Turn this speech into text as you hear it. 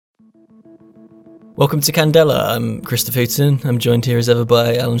Welcome to Candela. I'm Christopher Hooton. I'm joined here as ever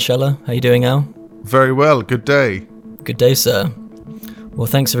by Alan Scheller. How you doing, Al? Very well. Good day. Good day, sir. Well,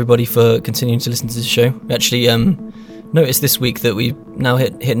 thanks everybody for continuing to listen to the show. We actually noticed this week that we now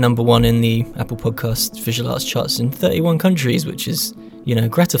hit number one in the Apple Podcast Visual Arts charts in 31 countries, which is,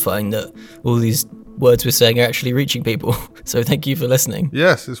 gratifying that all these words we're saying are actually reaching people. So thank you for listening.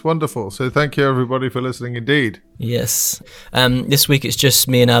 Yes, it's wonderful. So thank you everybody for listening indeed. Yes. This week it's just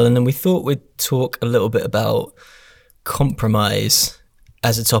me and Alan, and we thought we'd talk a little bit about compromise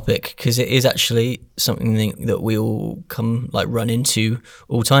as a topic, because it is actually something that we all run into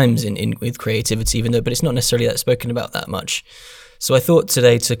all times in with creativity, but it's not necessarily that spoken about that much. So I thought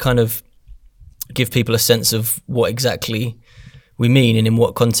today to kind of give people a sense of what exactly we mean and in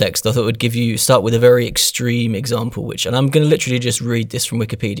what context. I thought would start with a very extreme example, and I'm going to literally just read this from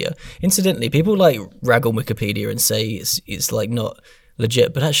Wikipedia. Incidentally, people rag on Wikipedia and say it's not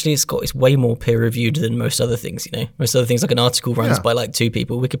legit, but actually it's way more peer reviewed than most other things. Most other things, like an article runs by two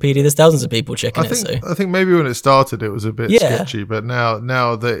people. Wikipedia, there's thousands of people checking it. I think maybe when it started it was a bit sketchy, but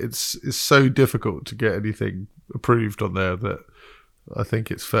now that it's so difficult to get anything approved on there that I think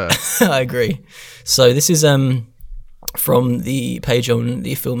it's fair. I agree. So this is from the page on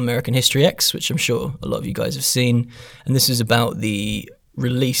the film American History X, which I'm sure a lot of you guys have seen, and this is about the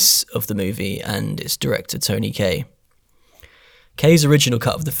release of the movie and its director Tony Kaye. Kaye's original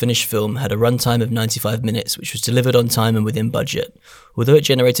cut of the finished film had a runtime of 95 minutes, which was delivered on time and within budget. Although it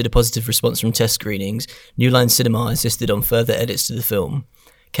generated a positive response from test screenings, New Line Cinema insisted on further edits to the film.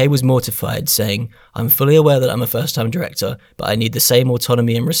 Kaye was mortified, saying, "I'm fully aware that I'm a first-time director, but I need the same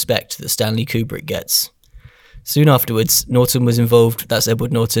autonomy and respect that Stanley Kubrick gets." Soon afterwards, Norton was involved, that's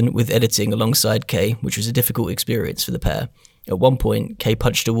Edward Norton, with editing alongside Kaye, which was a difficult experience for the pair. At one point, Kaye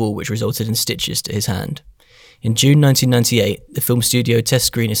punched a wall, which resulted in stitches to his hand. In June 1998, the film studio test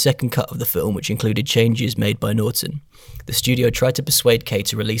screened a second cut of the film, which included changes made by Norton. The studio tried to persuade Kaye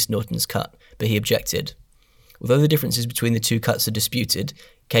to release Norton's cut, but he objected. Although the differences between the two cuts are disputed,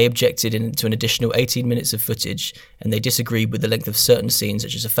 Kaye objected to an additional 18 minutes of footage, and they disagreed with the length of certain scenes,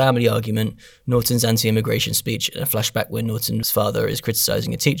 such as a family argument, Norton's anti-immigration speech, and a flashback where Norton's father is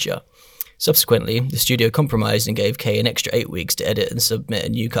criticising a teacher. Subsequently, the studio compromised and gave Kaye an extra 8 weeks to edit and submit a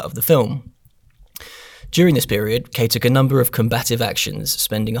new cut of the film. During this period, Kaye took a number of combative actions,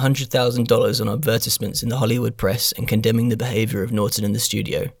 spending $100,000 on advertisements in the Hollywood press and condemning the behaviour of Norton and the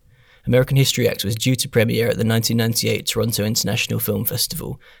studio. American History X was due to premiere at the 1998 Toronto International Film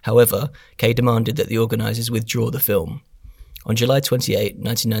Festival. However, Kaye demanded that the organisers withdraw the film. On July 28,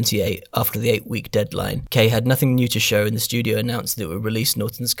 1998, after the 8-week deadline, Kaye had nothing new to show and the studio announced that it would release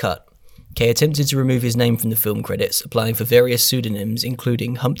Norton's cut. Kaye attempted to remove his name from the film credits, applying for various pseudonyms,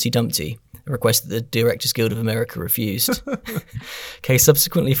 including Humpty Dumpty, a request that the Directors Guild of America refused. Kaye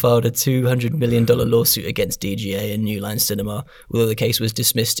subsequently filed a $200 million lawsuit against DGA and New Line Cinema, although the case was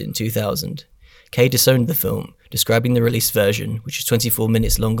dismissed in 2000. Kaye disowned the film, describing the released version, which is 24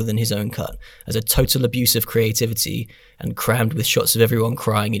 minutes longer than his own cut, as a total abuse of creativity and crammed with shots of everyone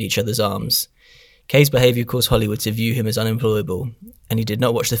crying in each other's arms. Kaye's behaviour caused Hollywood to view him as unemployable, and he did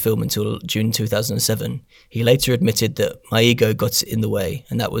not watch the film until June 2007. He later admitted that "my ego got in the way,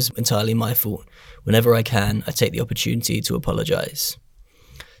 and that was entirely my fault. Whenever I can, I take the opportunity to apologise."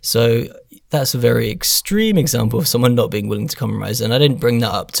 So that's a very extreme example of someone not being willing to compromise, and I didn't bring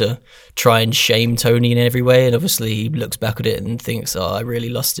that up to try and shame Tony in every way, and obviously he looks back at it and thinks, "Oh, I really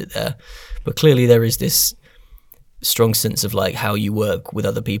lost it there." But clearly there is this strong sense of how you work with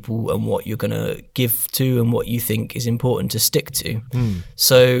other people and what you're going to give to and what you think is important to stick to.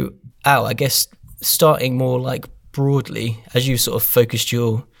 So, Al, I guess starting more broadly, as you sort of focused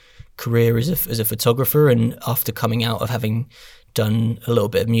your career as a photographer, and after coming out of having done a little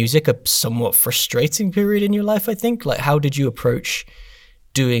bit of music, a somewhat frustrating period in your life, I think, how did you approach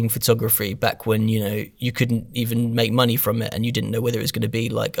doing photography back when, you couldn't even make money from it and you didn't know whether it was going to be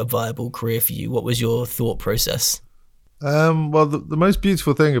a viable career for you? What was your thought process? Well, the most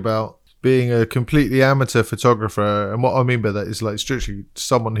beautiful thing about being a completely amateur photographer, and what I mean by that is strictly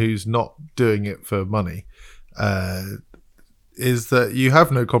someone who's not doing it for money, is that you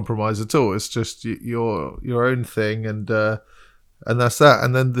have no compromise at all. It's just your own thing, and that's that.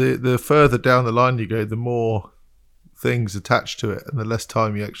 And then the further down the line you go, the more things attached to it, and the less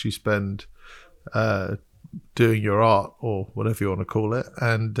time you actually spend doing your art, or whatever you want to call it.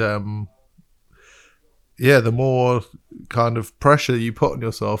 And the more kind of pressure you put on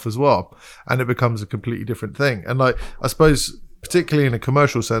yourself as well, and it becomes a completely different thing. And I suppose, particularly in a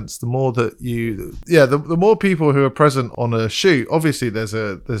commercial sense, the more that the more people who are present on a shoot, obviously there's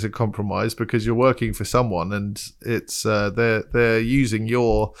a compromise, because you're working for someone, and it's they're using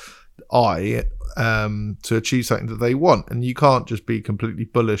your eye to achieve something that they want. And you can't just be completely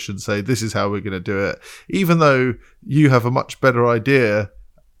bullish and say, this is how we're going to do it, even though you have a much better idea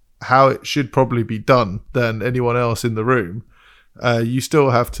how it should probably be done than anyone else in the room. You still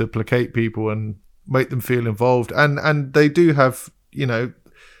have to placate people and make them feel involved. And they do have,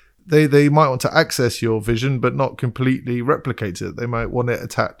 they might want to access your vision, but not completely replicate it. They might want it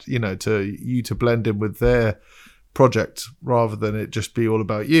attached, to you to blend in with their project rather than it just be all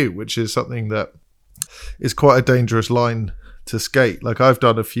about you, which is something that is quite a dangerous line to skate. Like I've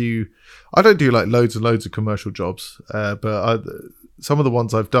done I don't do like loads and loads of commercial jobs, but some of the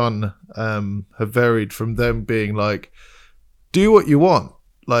ones I've done have varied from them being like, do what you want,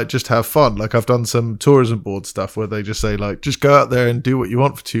 like just have fun. Like I've done some tourism board stuff where they just say like, just go out there and do what you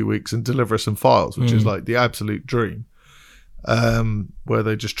want for 2 weeks and deliver some files, which is like the absolute dream, where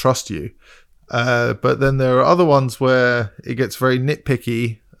they just trust you. But then there are other ones where it gets very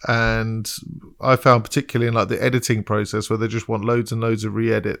nitpicky, and I found particularly in like the editing process where they just want loads and loads of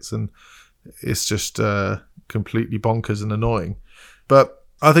re-edits, and it's just completely bonkers and annoying. But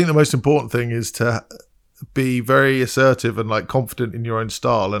I think the most important thing is to be very assertive and like confident in your own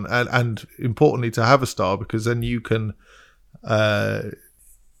style, and importantly to have a style, because then you can,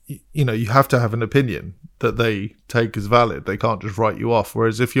 you have to have an opinion that they take as valid. They can't just write you off.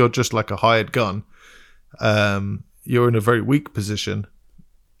 Whereas if you're just like a hired gun, you're in a very weak position,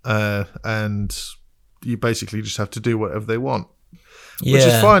 and you basically just have to do whatever they want. Yeah. Which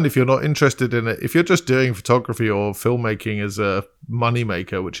is fine if you're not interested in it. If you're just doing photography or filmmaking as a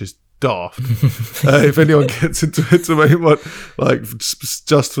moneymaker, which is daft. If anyone gets into it to make one, like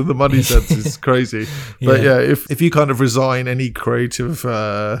just for the money sense, is crazy. But yeah, if you kind of resign any creative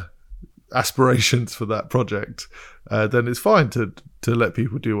aspirations for that project, then it's fine to let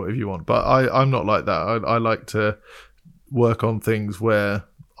people do whatever you want. But I'm not like that. I like to work on things where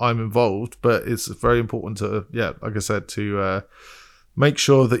I'm involved, but it's very important to, like I said, to make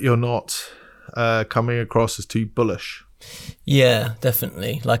sure that you're not coming across as too bullish. Yeah,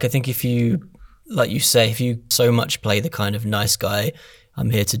 definitely. Like I think if you so much play the kind of nice guy, I'm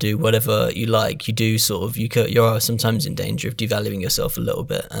here to do whatever you like, you do sort of, you're sometimes in danger of devaluing yourself a little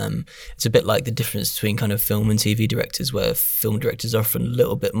bit. It's a bit like the difference between kind of film and TV directors, where film directors are often a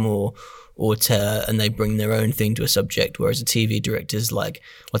little bit more auteur and they bring their own thing to a subject, whereas a TV director's like,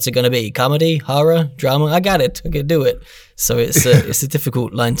 what's it going to be? Comedy, horror, drama? I got it. I can do it. So it's a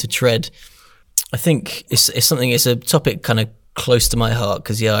difficult line to tread. I think it's a topic kind of close to my heart,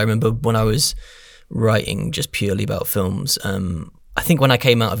 because I remember when I was writing just purely about films, I think when I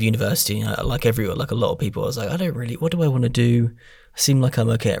came out of university, like a lot of people, I was like, what do I want to do? I seem like I'm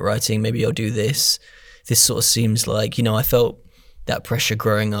okay at writing. Maybe I'll do this. This sort of seems like, I felt that pressure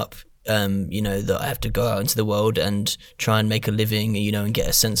growing up, that I have to go out into the world and try and make a living, and get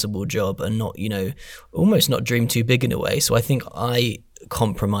a sensible job and not, almost not dream too big in a way. So I think I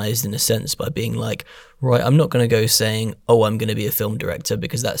compromised in a sense by being like, right, I'm not going to go saying, oh, I'm going to be a film director,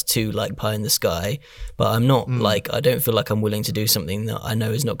 because that's too like pie in the sky. But I'm not I don't feel like I'm willing to do something that I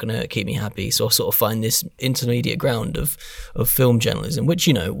know is not going to keep me happy. So I'll sort of find this intermediate ground of film journalism, which,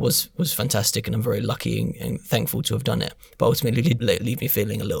 was fantastic, and I'm very lucky and thankful to have done it. But ultimately did leave me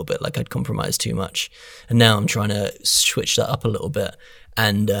feeling a little bit like I'd compromised too much. And now I'm trying to switch that up a little bit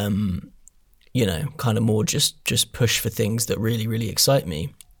and, kind of more just push for things that really, really excite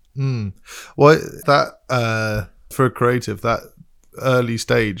me. Well, that for a creative, that early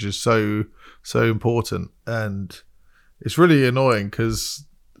stage is so important, and it's really annoying because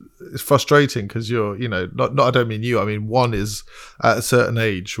it's frustrating, because you're, not I don't mean you, I mean one is at a certain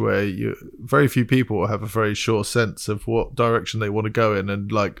age where very few people have a very sure sense of what direction they want to go in,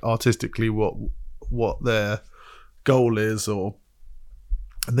 and like artistically what their goal is,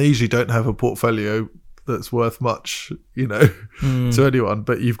 and they usually don't have a portfolio that's worth much, to anyone.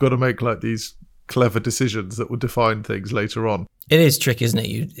 But you've got to make like these clever decisions that will define things later on. It is tricky, isn't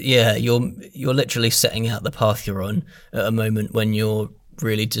it? You're literally setting out the path you're on at a moment when you're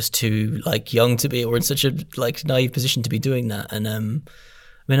really just too like young to be, or in such a like naive position to be doing that. And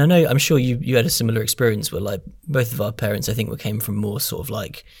I'm sure you had a similar experience where like both of our parents, I think, we came from more sort of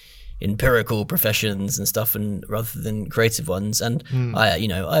like empirical professions and stuff, and rather than creative ones. And I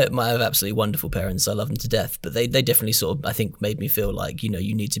have absolutely wonderful parents. I love them to death, but they definitely sort of, I think, made me feel like, you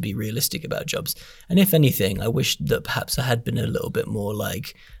need to be realistic about jobs. And if anything, I wish that perhaps I had been a little bit more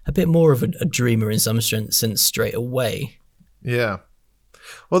like a bit more of a dreamer in some sense straight away. Yeah.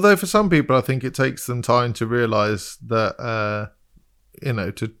 Although for some people, I think it takes them time to realize that,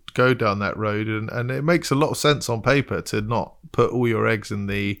 to go down that road, and it makes a lot of sense on paper to not put all your eggs in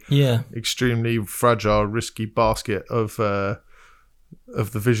the extremely fragile, risky basket of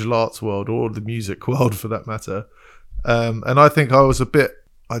of the visual arts world or the music world for that matter. And I think I was a bit,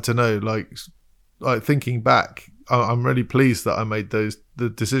 I don't know, like thinking back, I'm really pleased that I made the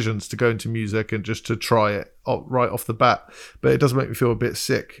decisions to go into music and just to try it right off the bat. But it does make me feel a bit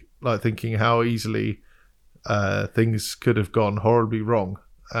sick, like thinking how easily things could have gone horribly wrong,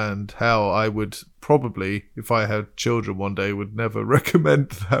 and how I would probably, if I had children one day, would never recommend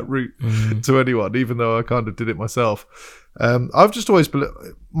that route to anyone, even though I kind of did it myself. I've just always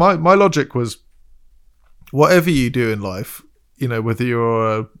my logic was, whatever you do in life, you know, whether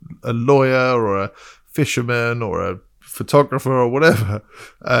you're a lawyer or a fisherman or a photographer or whatever,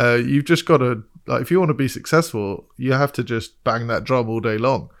 you've just got to, like, if you want to be successful, you have to just bang that drum all day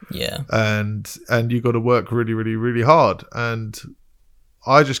long. Yeah. And you got to work really, really, really hard. And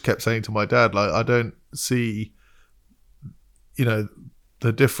I just kept saying to my dad, like, I don't see, you know,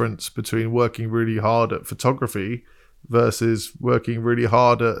 the difference between working really hard at photography versus working really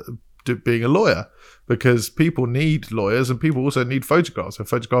hard at being a lawyer, because people need lawyers and people also need photographs. There are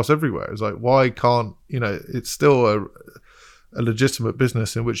photographs everywhere. It's like, why can't, you know, it's still a legitimate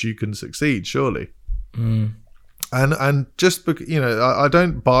business in which you can succeed, surely. And just, you know, I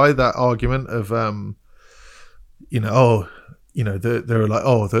don't buy that argument of, you know, oh, you know, they're like,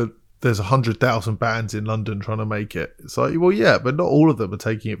 oh, there's 100,000 bands in London trying to make it. It's like, well, yeah, but not all of them are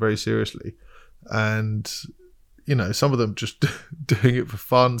taking it very seriously. And, you know, some of them just doing it for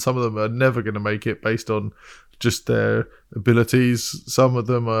fun. Some of them are never going to make it based on just their abilities. Some of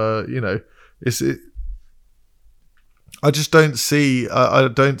them are, you know, I just don't see. I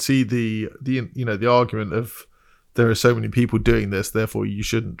don't see the you know, the argument of there are so many people doing this, therefore you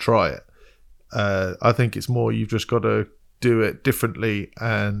shouldn't try it. I think it's more, you've just got to do it differently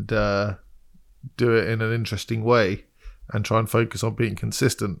and do it in an interesting way, and try and focus on being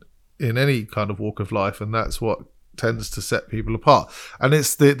consistent in any kind of walk of life, and that's what tends to set people apart. And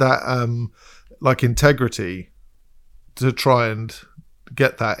it's that like integrity to try and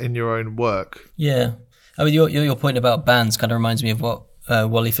get that in your own work. Yeah, I mean, your point about bands kind of reminds me of what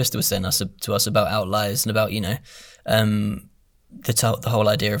Wally Pfister was saying to us about Outliers, and about, you know, the whole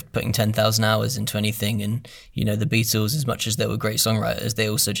idea of putting 10,000 hours into anything. And, you know, the Beatles, as much as they were great songwriters, they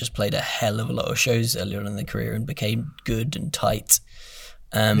also just played a hell of a lot of shows earlier on in their career and became good and tight.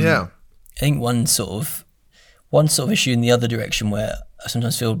 I think one sort of issue in the other direction, where I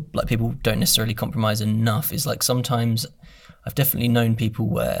sometimes feel like people don't necessarily compromise enough, is like, sometimes I've definitely known people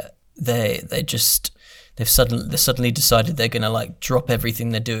where they've suddenly decided they're gonna like drop everything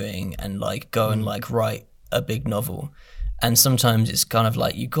they're doing and like go and like write a big novel. And sometimes it's kind of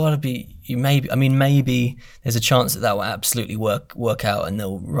like, maybe there's a chance that will absolutely work out, and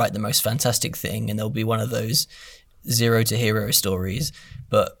they'll write the most fantastic thing, and they'll be one of those zero to hero stories.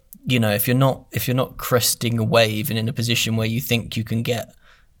 But, you know, if you're not cresting a wave and in a position where you think you can get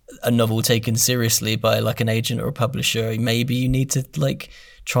a novel taken seriously by like an agent or a publisher, maybe you need to like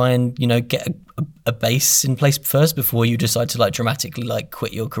try and, you know, get a base in place first before you decide to like dramatically like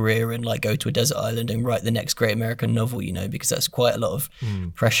quit your career and like go to a desert island and write the next great American novel, you know, because that's quite a lot of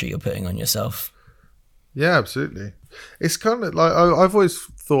pressure you're putting on yourself. Yeah, absolutely. It's kind of like, I've always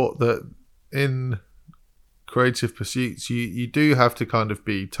thought that in creative pursuits, you do have to kind of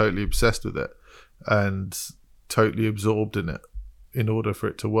be totally obsessed with it and totally absorbed in it in order for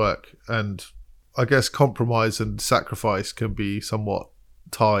it to work. And I guess compromise and sacrifice can be somewhat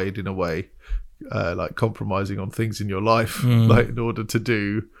tied in a way, like compromising on things in your life, like in order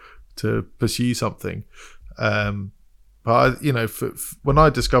to pursue something. But I, you know, when I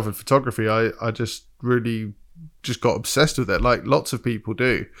discovered photography, I just really just got obsessed with it, like lots of people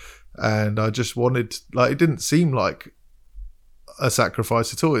do. And I just wanted, like, it didn't seem like a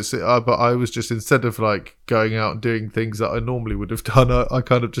sacrifice at all. But I was just, instead of like going out and doing things that I normally would have done, I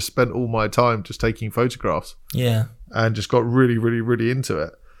kind of just spent all my time just taking photographs. Yeah. And just got really, really, really into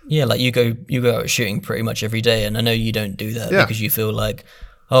it. Yeah, like you go out shooting pretty much every day, and I know you don't do that because you feel like,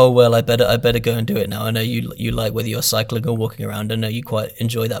 oh well, I better go and do it now. I know you like, whether you're cycling or walking around, I know you quite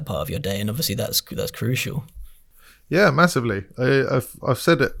enjoy that part of your day, and obviously that's crucial. Yeah, massively. I've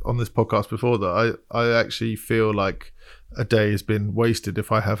said it on this podcast before that I actually feel like a day has been wasted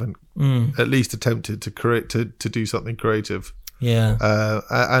if I haven't at least attempted to do something creative. Yeah.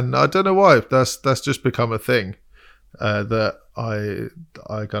 And I don't know why. That's just become a thing that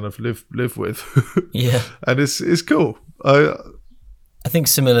I kind of live with. Yeah. And it's cool. I think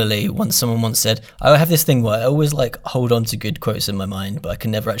similarly, someone once said, I have this thing where I always like hold on to good quotes in my mind, but I can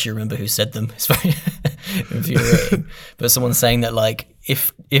never actually remember who said them. It's very infuriating. But someone saying that like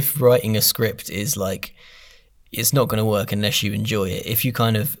if writing a script is like, it's not going to work unless you enjoy it. If you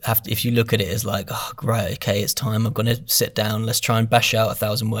kind of if you look at it as like, oh, right, okay, it's time, I'm going to sit down, let's try and bash out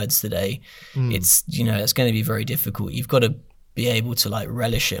 1,000 words today. It's, it's going to be very difficult. You've got to be able to like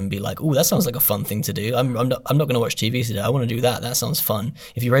relish it and be like, oh, that sounds like a fun thing to do. I'm not going to watch TV today. I want to do that. That sounds fun.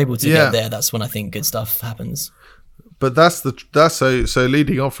 If you're able to get there, that's when I think good stuff happens. But that's so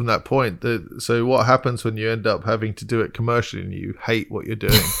leading on from that point. So what happens when you end up having to do it commercially and you hate what you're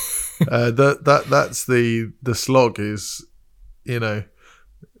doing? That's the slog, is, the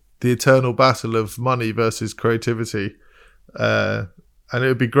eternal battle of money versus creativity. And it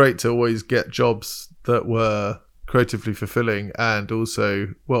would be great to always get jobs that were creatively fulfilling and also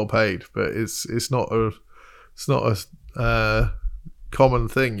well paid, but it's not a common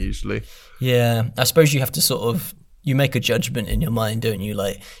thing usually. Yeah, I suppose you have to sort of, you make a judgment in your mind, don't you?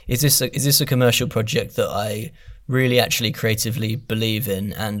 Like, is this a commercial project that I really actually creatively believe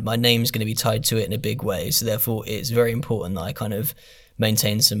in, and my name's going to be tied to it in a big way, so therefore it's very important that I kind of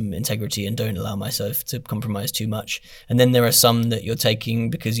maintain some integrity and don't allow myself to compromise too much. And then there are some that you're taking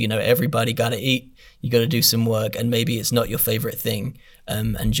because everybody got to eat, you got to do some work, and maybe it's not your favorite thing,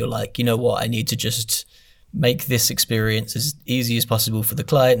 and you're like, you know what, I need to just make this experience as easy as possible for the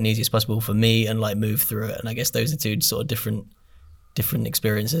client and easy as possible for me, and like move through it. And I guess those are two sort of different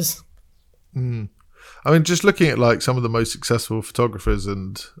experiences. I mean, just looking at like some of the most successful photographers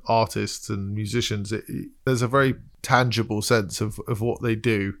and artists and musicians, there's a very tangible sense of what they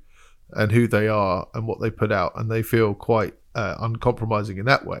do and who they are and what they put out, and they feel quite uncompromising in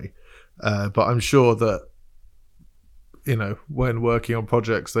that way. But I'm sure that when working on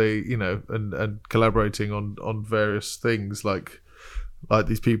projects, they and collaborating on various things like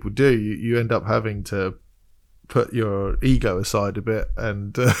these people do, you end up having to put your ego aside a bit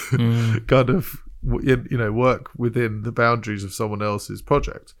and kind of work within the boundaries of someone else's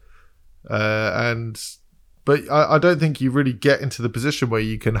project. But I don't think you really get into the position where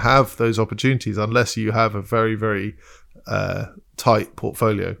you can have those opportunities unless you have a very, very tight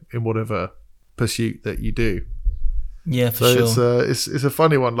portfolio in whatever pursuit that you do. Yeah, for sure. So it's a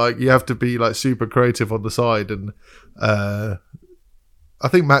funny one. Like, you have to be like super creative on the side, and I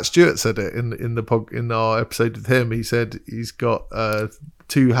think Matt Stewart said it in our episode with him. He said he's got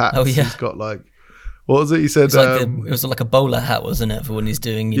 2 hats. Oh yeah. He's got like, what was it? He said it was like a bowler hat, wasn't it, for when he's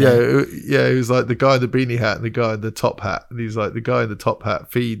doing? He was like the guy in the beanie hat and the guy in the top hat, and he's like, the guy in the top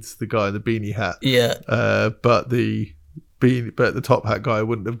hat feeds the guy in the beanie hat. Yeah. But the top hat guy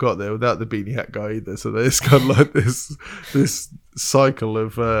wouldn't have got there without the beanie hat guy either. So there's kind of like this cycle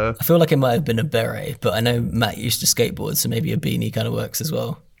of. I feel like it might have been a beret, but I know Matt used to skateboard, so maybe a beanie kind of works as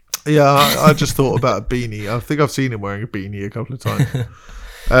well. Yeah, I just thought about a beanie. I think I've seen him wearing a beanie a couple of times.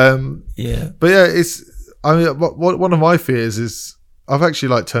 Yeah, but yeah, one of my fears is I've actually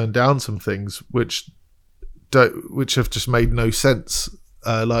like turned down some things which have just made no sense.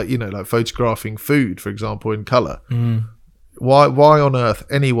 Like photographing food, for example, in color. Why on earth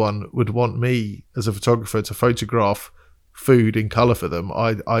anyone would want me as a photographer to photograph food in color for them?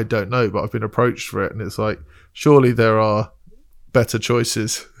 I don't know, but I've been approached for it, and it's like, surely there are better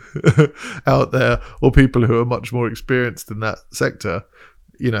choices out there, or people who are much more experienced in that sector,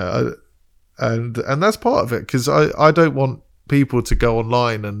 and that's part of it, because I don't want people to go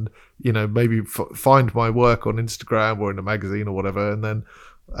online and maybe find my work on Instagram or in a magazine or whatever, and then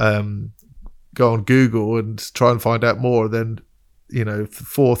go on Google and try and find out more. Then the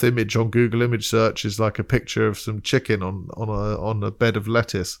 4th image on Google image search is like a picture of some chicken on a bed of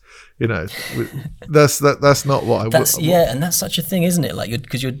lettuce. That's not what I would. Yeah, and that's such a thing, isn't it? Like,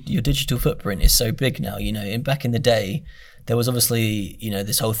 because your digital footprint is so big now. Back in the day, there was obviously,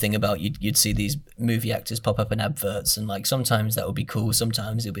 this whole thing about you'd see these movie actors pop up in adverts, and like sometimes that would be cool,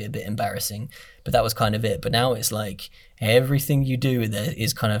 sometimes it'll be a bit embarrassing, but that was kind of it. But now it's like everything you do there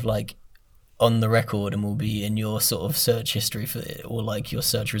is kind of like on the record and will be in your sort of search history for it, or like your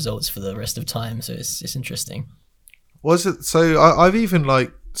search results for the rest of time. So it's interesting. Was it? So I've even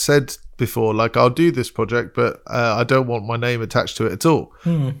like said before, like, I'll do this project, but I don't want my name attached to it at all.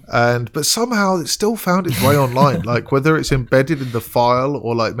 But somehow it still found its way online, like whether it's embedded in the file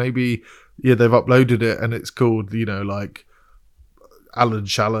or like maybe they've uploaded it and it's called like Alan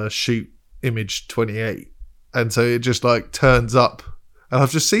Schaller shoot image 28, and so it just like turns up. And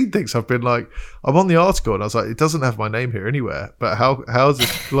I've just seen things. I've been like, I'm on the article and I was like, it doesn't have my name here anywhere, but how's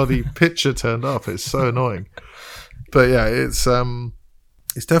this bloody picture turned up? It's so annoying. But yeah, it's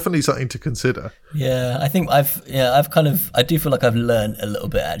definitely something to consider. Yeah, I think I do feel like I've learned a little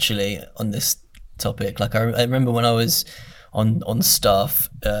bit actually on this topic. Like I remember when I was on staff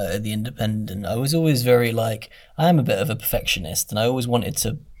at the Independent, I was always very like, I am a bit of a perfectionist, and I always wanted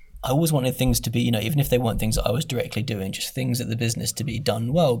to I always wanted things to be, even if they weren't things that I was directly doing, just things at the business to be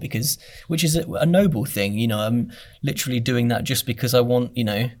done well, which is a noble thing. I'm literally doing that just because I want,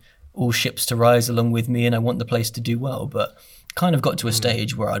 all ships to rise along with me, and I want the place to do well. But kind of got to a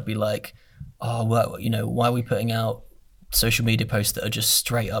stage where I'd be like, oh, well, why are we putting out social media posts that are just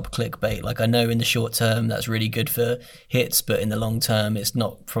straight up clickbait? Like, I know in the short term that's really good for hits, but in the long term it's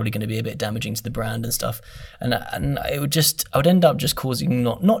not probably going to be a bit damaging to the brand and stuff. And I would end up just causing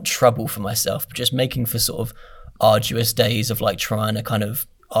not trouble for myself, but just making for sort of arduous days of like trying to kind of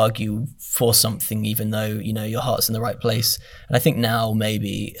argue for something, even though your heart's in the right place. And I think now,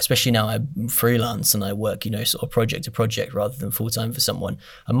 maybe especially now I'm freelance and I work sort of project to project rather than full-time for someone,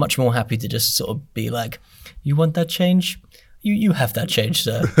 I'm much more happy to just sort of be like, you want that change, you have that change,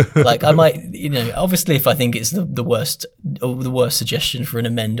 sir. Like, I might, obviously if I think it's the worst suggestion for an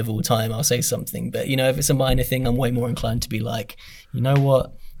amend of all time, I'll say something. But if it's a minor thing, I'm way more inclined to be like, you know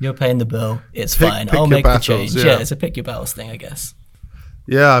what, you're paying the bill, it's fine, I'll make the change. Yeah, it's a pick your battles thing, I guess.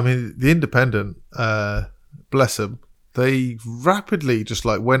 Yeah, I mean, The Independent, bless them, they rapidly just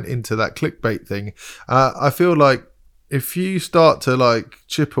like went into that clickbait thing. I feel like if you start to like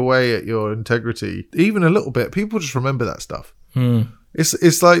chip away at your integrity, even a little bit, people just remember that stuff.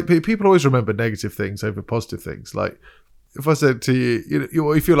 It's like people always remember negative things over positive things. Like if I said to you,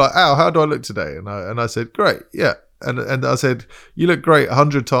 if you're like, "Ow, how do I look today?" and I said, "Great, yeah." And I said, "You look great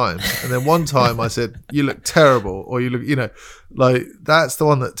 100 times." And then one time I said, "You look terrible," or "You look," like that's the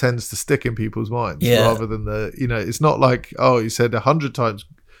one that tends to stick in people's minds rather than it's not like, oh, you said 100 times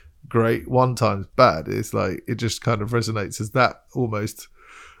great, one time's bad. It's like, it just kind of resonates as that almost.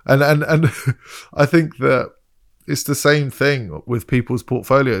 And I think that it's the same thing with people's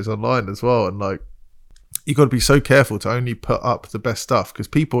portfolios online as well. And like, you got to be so careful to only put up the best stuff, because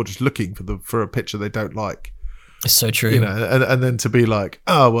people are just looking for a picture they don't like. It's so true. And then to be like,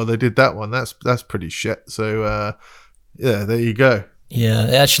 oh, well, they did that one. That's pretty shit. So, yeah, there you go. Yeah,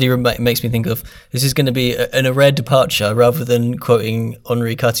 it actually makes me think of, this is going to be a rare departure. Rather than quoting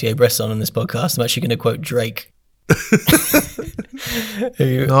Henri Cartier-Bresson on this podcast, I'm actually going to quote Drake.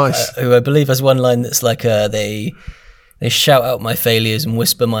 Nice. Who I believe has one line that's like, they shout out my failures and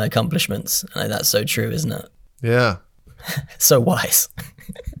whisper my accomplishments. And that's so true, isn't it? Yeah. So wise.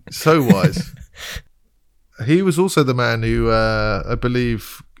 So wise. He was also the man who, I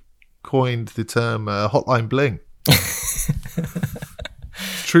believe, coined the term hotline bling.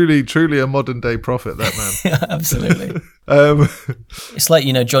 Truly a modern day prophet, that man. Yeah, absolutely. It's like,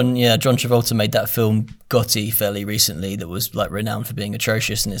 John Travolta made that film Gotti fairly recently that was like renowned for being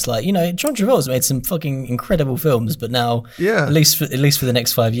atrocious, and it's like, John Travolta's made some fucking incredible films, but now, at least for the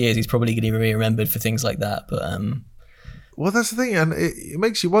next 5 years, he's probably going to be remembered for things like that. But well, that's the thing, and it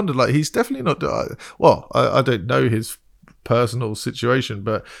makes you wonder. Like, he's definitely not. Well, I don't know his personal situation,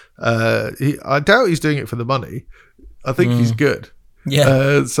 but I doubt he's doing it for the money. I think he's good.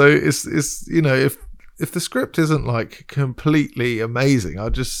 Yeah. So it's if the script isn't like completely amazing,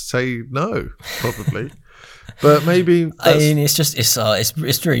 I'd just say no, probably. But maybe I mean,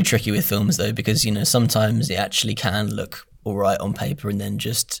 it's really tricky with films though, because sometimes it actually can look all right on paper, and then it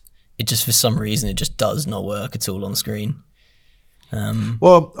just for some reason it just does not work at all on screen.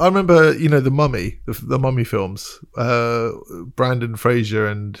 Well, I remember the Mummy, the Mummy films, Brandon Fraser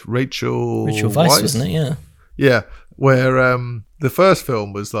and Rachel Weisz, wasn't it? Yeah, where the first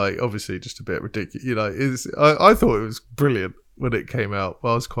film was like obviously just a bit ridiculous. I thought it was brilliant when it came out.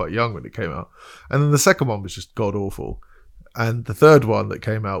 Well, I was quite young when it came out, and then the second one was just god awful, and the third one that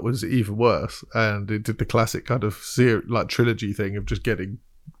came out was even worse. And it did the classic kind of trilogy thing of just getting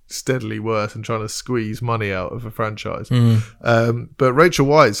steadily worse and trying to squeeze money out of a franchise. But Rachel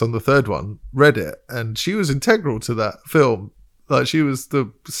Weisz on the third one read it, and she was integral to that film. Like, she was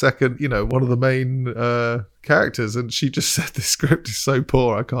the second, one of the main characters, and she just said, "This script is so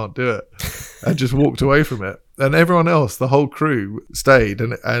poor, I can't do it," and just walked away from it. And everyone else, the whole crew, stayed.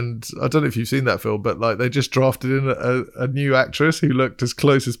 And I don't know if you've seen that film, but like they just drafted in a new actress who looked as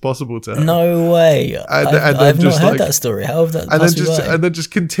close as possible to her. No way! I've not heard that story. How have that? And then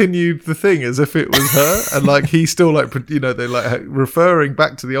just continued the thing as if it was her, and like he's still like they like referring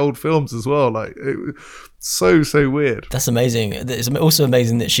back to the old films as well. Like it was so weird. That's amazing. It's also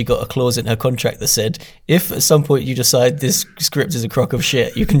amazing that she got a clause in her contract that said, if at some point you decide this script is a crock of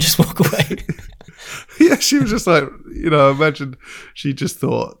shit, you can just walk away. Yeah, she was just like, imagine she just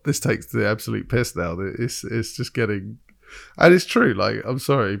thought, this takes the absolute piss now. It's just getting, and it's true. Like, I'm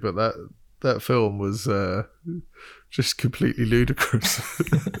sorry, but that film was just completely ludicrous.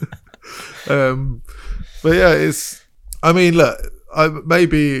 But yeah, I mean, look,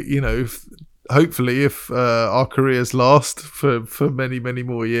 maybe hopefully, if our careers last for many, many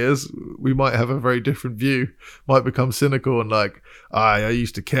more years, we might have a very different view, might become cynical and like, I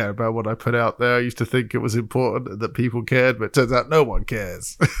used to care about what I put out there. I used to think it was important that people cared, but it turns out no one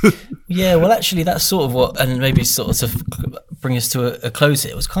cares. Yeah, well, actually, that's sort of what, and maybe sort of bring us to a close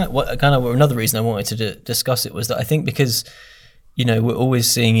here. It was kind of another reason I wanted to discuss it was that I think because, you know, we're always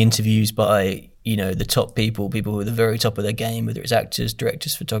seeing interviews by, you know, the top people who are the very top of their game, whether it's actors,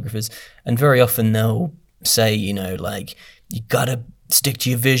 directors, photographers, and very often they'll say, you know, like, you gotta stick to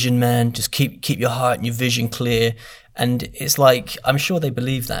your vision, man. Just keep your heart and your vision clear. And it's like, I'm sure they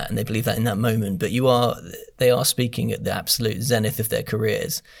believe that, and they believe that in that moment, but they are speaking at the absolute zenith of their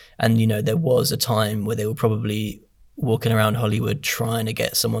careers. And, you know, there was a time where they were probably walking around Hollywood trying to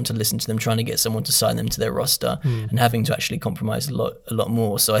get someone to listen to them, trying to get someone to sign them to their roster, and having to actually compromise a lot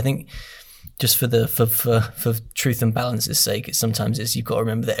more. So I think just for truth and balance's sake, sometimes you've got to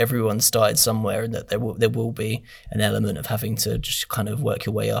remember that everyone started somewhere, and that there will be an element of having to just kind of work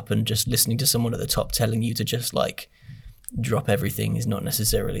your way up, and just listening to someone at the top telling you to just like drop everything is not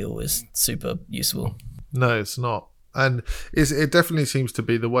necessarily always super useful. No, it's not. And it definitely seems to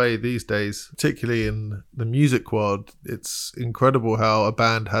be the way these days, particularly in the music world. It's incredible how a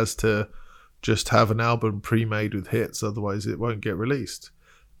band has to just have an album pre-made with hits, otherwise it won't get released.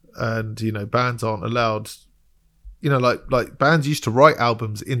 And, you know, bands aren't allowed, you know, like bands used to write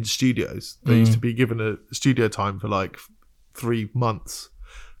albums in studios. They used to be given a studio time for like 3 months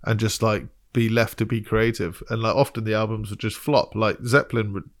and just like be left to be creative. And like often the albums would just flop. Like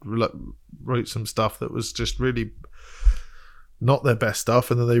Zeppelin wrote some stuff that was just really not their best stuff,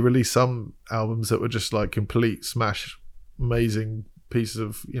 and then they released some albums that were just like complete smash, amazing pieces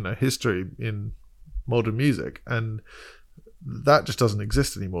of, you know, history in modern music. And that just doesn't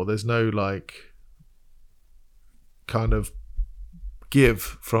exist anymore. There's no like kind of give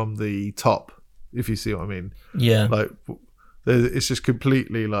from the top, if you see what I mean. Yeah. Like it's just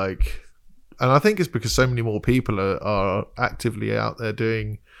completely like, and I think it's because so many more people are actively out there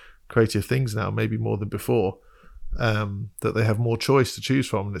doing creative things now, maybe more than before, that they have more choice to choose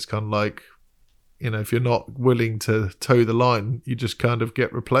from. And it's kind of like, you know, if you're not willing to toe the line, you just kind of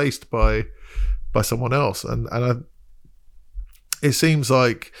get replaced by someone else. And it seems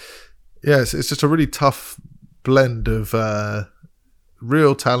like, yes, it's just a really tough blend of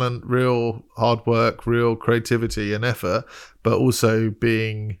real talent, real hard work, real creativity and effort, but also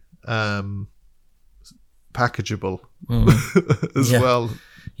being packageable as well.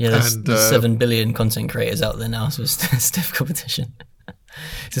 Yeah, there's 7 billion content creators out there now, so it's stiff competition.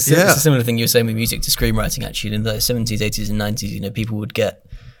 It's a similar thing you were saying with music to screenwriting, actually. In the 70s, 80s and 90s, you know, people would get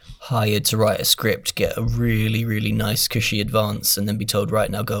hired to write a script, get a really, really nice, cushy advance, and then be told,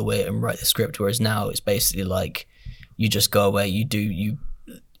 right, now go away and write the script. Whereas now it's basically like, you just go away, you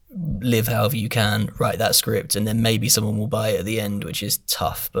live however you can, write that script, and then maybe someone will buy it at the end, which is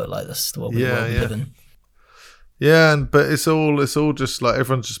tough, but like that's what we live in. Yeah, but it's all just like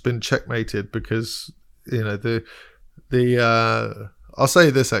everyone's just been checkmated because, you know, the I'll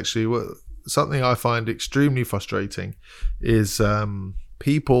say this actually, something I find extremely frustrating is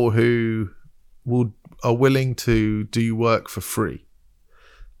people who are willing to do work for free.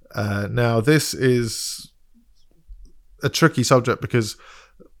 Now this is a tricky subject because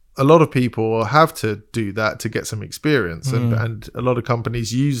a lot of people have to do that to get some experience, and a lot of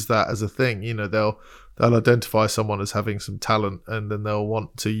companies use that as a thing. You know, they'll identify someone as having some talent, and then they'll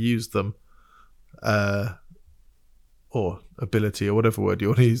want to use them, or ability, or whatever word you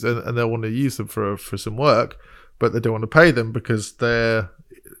want to use, and they'll want to use them for some work, but they don't want to pay them because they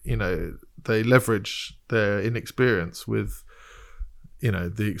leverage their inexperience with, you know,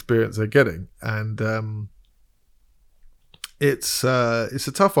 the experience they're getting. And it's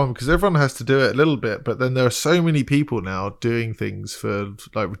a tough one because everyone has to do it a little bit, but then there are so many people now doing things for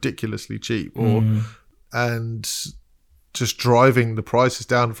like ridiculously cheap, and just driving the prices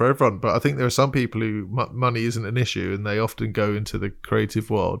down for everyone. But I think there are some people who money isn't an issue, and they often go into the creative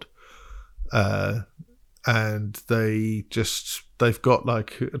world, and they've got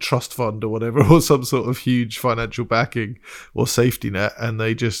like a trust fund or whatever, or some sort of huge financial backing or safety net, and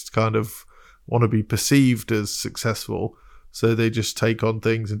they just kind of want to be perceived as successful. So they just take on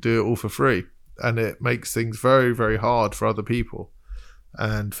things and do it all for free. And it makes things very, very hard for other people.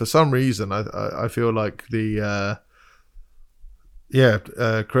 And for some reason, I feel like the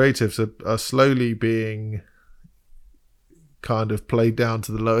creatives are slowly being kind of played down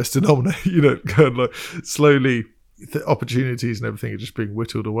to the lowest denominator. You know, kind of like slowly the opportunities and everything are just being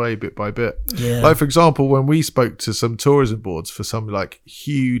whittled away bit by bit. Yeah. Like, for example, when we spoke to some tourism boards for some like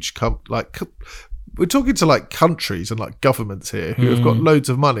huge we're talking to like countries and like governments here who have got loads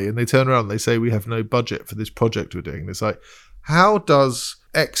of money, and they turn around and they say we have no budget for this project we're doing. It's like, how does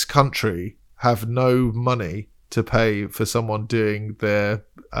X country have no money to pay for someone doing their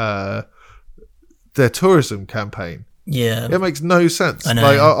tourism campaign? Yeah, it makes no sense. I know.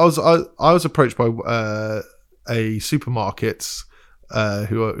 Like I was approached by a supermarket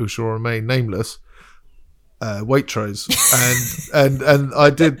who shall remain nameless, Waitrose, and I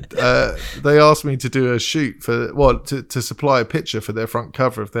did. They asked me to do a shoot to supply a picture for their front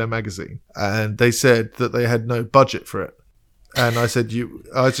cover of their magazine, and they said that they had no budget for it. And I said,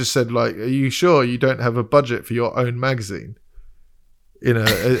 I just said, like, are you sure you don't have a budget for your own magazine? You know,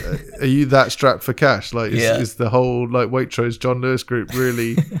 are you that strapped for cash? Like, is the whole like Waitrose John Lewis group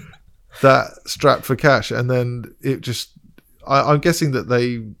really that strapped for cash? And then it just, I'm guessing that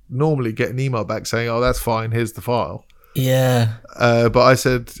they normally get an email back saying, "Oh, that's fine. Here's the file." Yeah. But I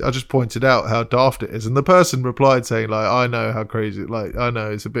just pointed out how daft it is, and the person replied saying, like, "I know how crazy. Like, I know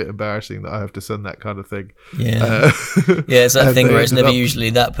it's a bit embarrassing that I have to send that kind of thing." Yeah. Yeah, it's that thing where it's never usually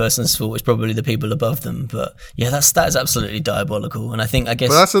that person's fault. It's probably the people above them. But yeah, that is absolutely diabolical. And I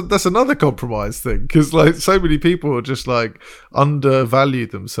guess but that's another compromise thing, because like so many people just like undervalue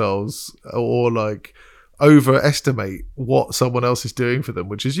themselves or like overestimate what someone else is doing for them,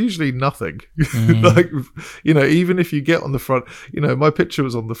 which is usually nothing. Like, you know, even if you get on the front, you know, my picture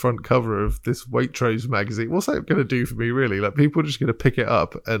was on the front cover of this Waitrose magazine. What's that going to do for me, really? Like, people are just going to pick it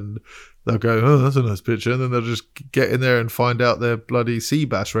up and they'll go, "Oh, that's a nice picture," and then they'll just get in there and find out their bloody sea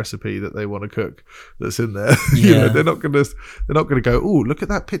bass recipe that they want to cook that's in there. You know, they're not going to go, "Oh, look at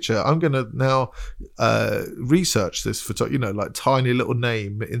that picture. I'm going to now research this for, you know, like tiny little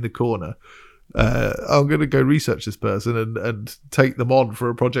name in the corner. I'm going to go research this person and take them on for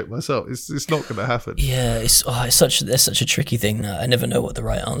a project myself." It's not going to happen. Yeah, it's such a tricky thing that I never know what the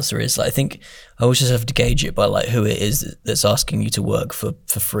right answer is. Like, I think I always just have to gauge it by like who it is that's asking you to work for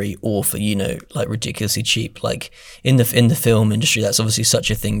free or for, you know, like ridiculously cheap. Like in the film industry, that's obviously such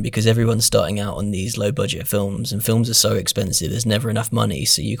a thing because everyone's starting out on these low budget films, and films are so expensive. There's never enough money,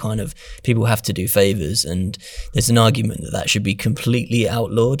 so people have to do favors, and there's an argument that should be completely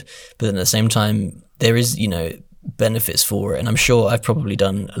outlawed. But then at the same time, there is, you know, benefits for it, and I'm sure I've probably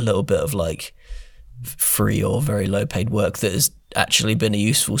done a little bit of like free or very low paid work that has actually been a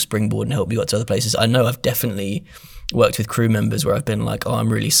useful springboard and helped me get to other places. I know I've definitely worked with crew members where I've been like, "Oh,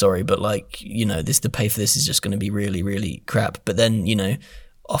 I'm really sorry, but like, you know, the pay for this is just going to be really, really crap." But then, you know,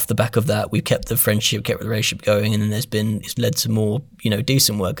 off the back of that, we've kept the friendship, kept the relationship going, and then it's led to more, you know,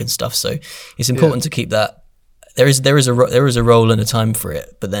 decent work and stuff. So it's important to keep that. There is a role and a time for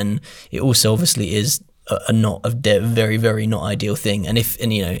it, but then it also obviously is a very, very not ideal thing. And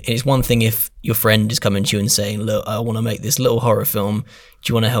you know, it's one thing if your friend is coming to you and saying, "Look, I want to make this little horror film. Do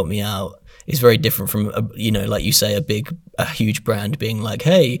you want to help me out?" It's very different from you know, like you say, a huge brand being like,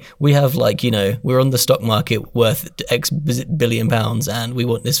 "Hey, we have like, you know, we're on the stock market worth X billion pounds, and we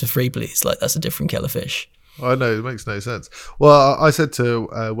want this for free, please." Like, that's a different kettle of fish. I know, it makes no sense. Well, I said to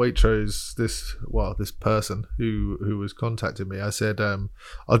Waitrose, this person who was contacting me, I said,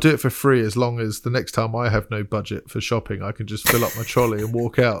 "I'll do it for free as long as the next time I have no budget for shopping, I can just fill up my trolley and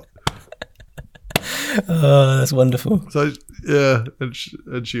walk out." Oh, that's wonderful. So yeah,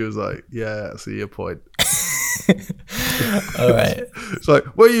 and she was like, "Yeah, I see your point." All right. It's like,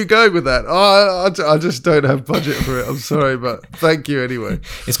 where are you going with that? "Oh, I just don't have budget for it. I'm sorry, but thank you anyway."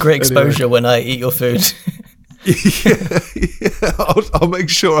 It's great exposure when I eat your food. Yeah. I'll make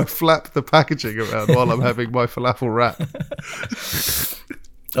sure I flap the packaging around while I'm having my falafel wrap.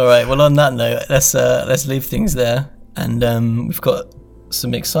 All right. Well, on that note, let's leave things there, and we've got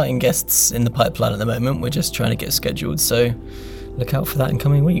some exciting guests in the pipeline at the moment. We're just trying to get scheduled, so look out for that in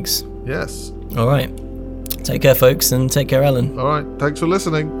coming weeks. Yes. All right. Take care, folks, and take care, Alan. All right. Thanks for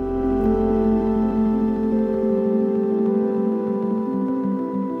listening.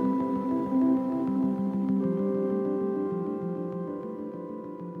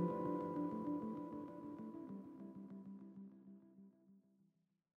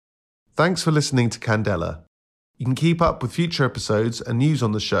 Thanks for listening to Candela. You can keep up with future episodes and news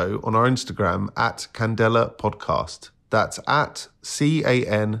on the show on our Instagram at Candela Podcast. That's at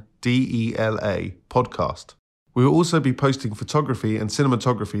CANDELA Podcast. We will also be posting photography and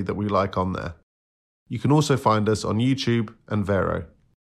cinematography that we like on there. You can also find us on YouTube and Vero.